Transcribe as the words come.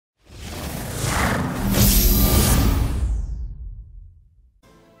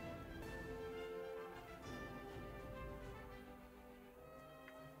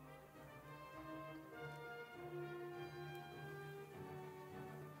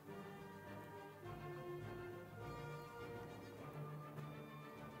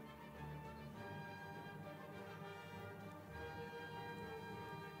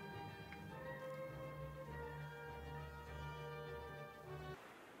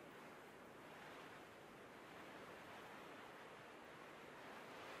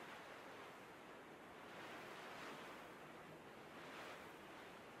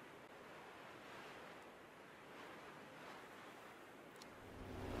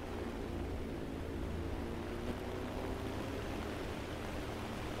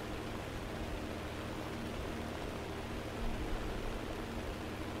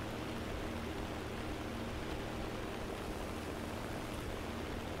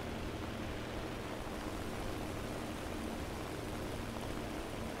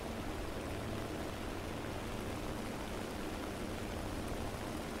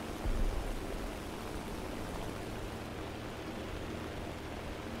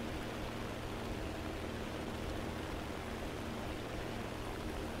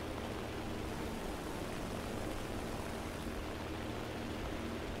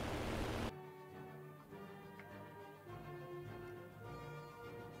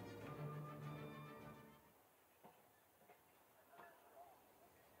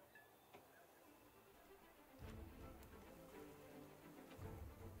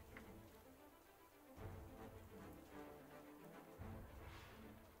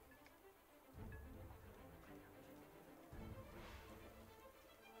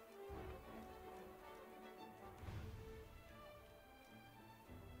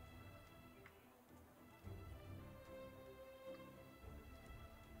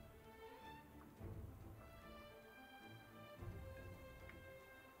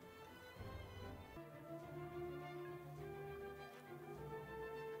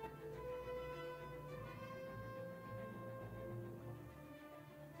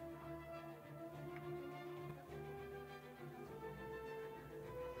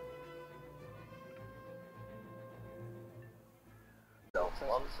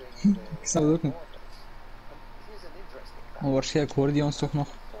Ik snap het ook niet. Maar waarschijnlijk hoorde hij ons toch nog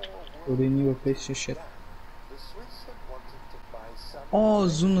door die nieuwe PC shit. Oh,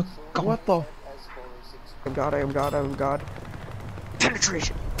 zo'n kant. What the? I am God.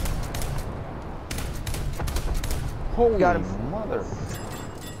 Penetration. Holy Got him. mother.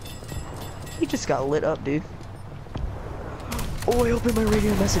 He just got lit up, dude. Oh, I opened my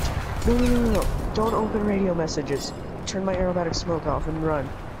radio message. No. Don't open radio messages. Turn my aerobatic smoke off and run.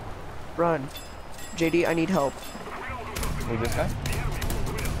 Run. JD, I need help. Who, this guy?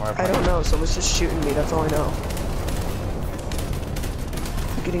 I don't know, someone's just shooting me, that's all I know.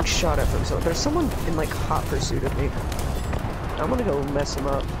 I'm getting shot at from someone. There's someone in like hot pursuit of me. I'm gonna go mess him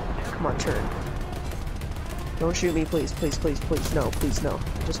up. Come on, turn. Don't shoot me, please. No, please, no.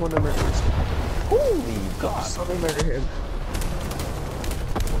 I just want to murder this guy. Holy God. Somebody murder him.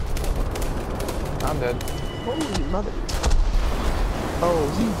 I'm dead. Holy mother. Oh,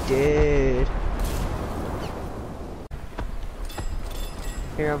 he did.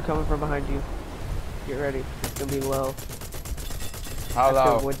 Here, I'm coming from behind you. Get ready. It's gonna be low. How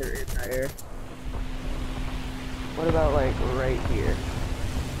low? Winter is right here. What about like right here?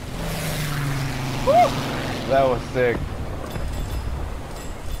 Woo! That was sick.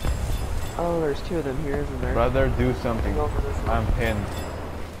 Oh, there's two of them here, isn't there? Brother, do something. Go for this one. I'm pinned.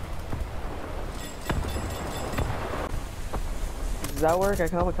 Does that work? I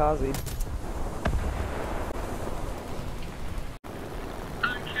kamikaze.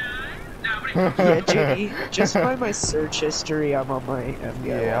 Yeah, JD, just by my search history, I'm on my FBI.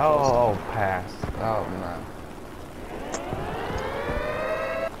 Yeah, I'll pass. Oh man.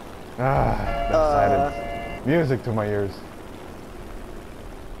 That silence. Music to my ears.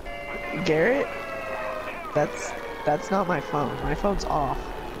 Garrett, that's not my phone. My phone's off.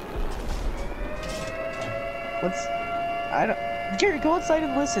 Garrett, go outside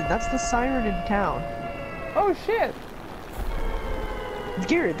and listen. That's the siren in town. Oh shit!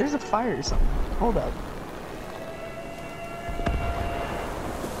 Garrett, there's a fire or something. Hold up.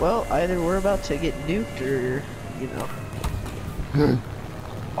 Well, either we're about to get nuked or, you know.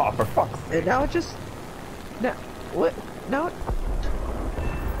 Oh, for fuck's sake. And now it just... Now, what? Now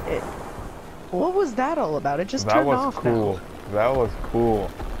it... What was that all about? It just turned off. That was cool. Now. That was cool.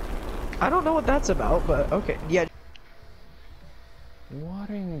 I don't know what that's about, but okay. Yeah. What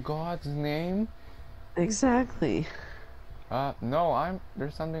in God's name? Exactly. No,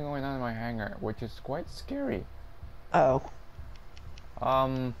 there's something going on in my hangar, which is quite scary. Oh.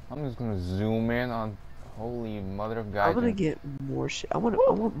 I'm just gonna zoom in on holy mother of God. I'm gonna get more I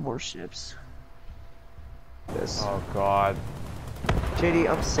want more ships. This. Oh God. JD,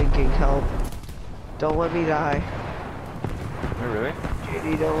 I'm sinking. Help. Don't let me die. Wait, really?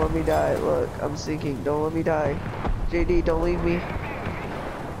 JD, don't let me die. Look, I'm sinking. Don't let me die. JD, don't leave me.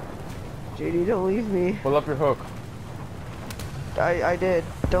 JD, don't leave me. Pull up your hook. I did.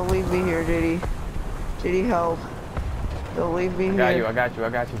 Don't leave me here, JD. JD, help. Don't leave me here. I got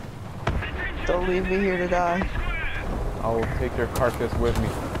you. Don't leave me here to die. I'll take your carcass with me.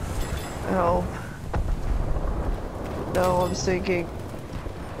 Help. No, I'm sinking.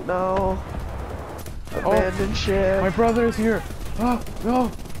 No. Abandoned ship. My brother is here. Oh,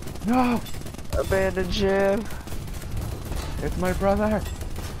 no. Abandoned ship. It's my brother.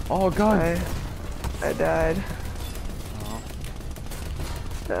 Oh, God. I died. Oh.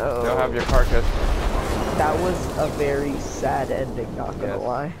 No. Still have your carcass. That was a very sad ending, not gonna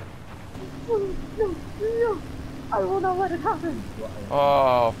lie. No. I will not let it happen.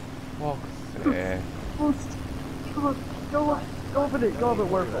 Oh, fuck's sake. Come on, go open it,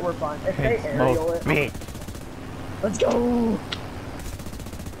 we're fine. If they aerial it. Me. Let's go!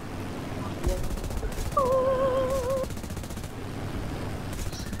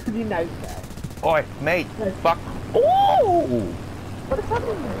 You nice guy. Oi, mate. Fuck. Ooh! What is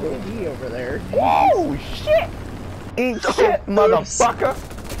happening to JD over there? Oh, shit! Eat shit, motherfucker!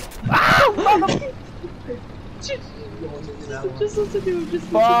 Ah, motherfucker! Just listen to him,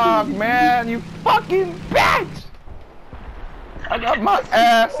 Fuck, man, you fucking bitch! I got my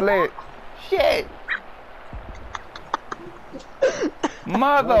ass lit. Shit!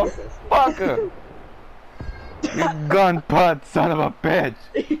 Motherfucker! You gun butt son of a bitch!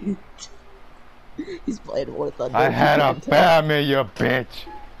 He's playing War Thunder. I had a family, you bitch!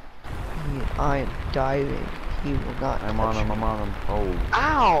 I am diving. He will not. I'm on him. Oh.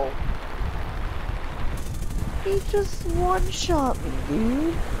 Ow! He just one-shot me,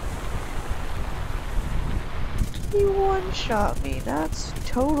 dude. He one-shot me. That's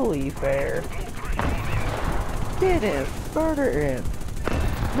totally fair. Get him. Murder him.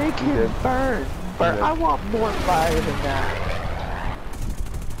 Make him burn. I want more fire than that.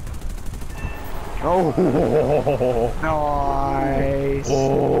 Oh. Nice.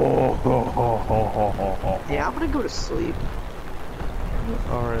 Oh. Yeah, I'm gonna go to sleep.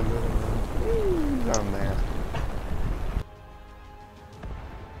 Alright, oh man.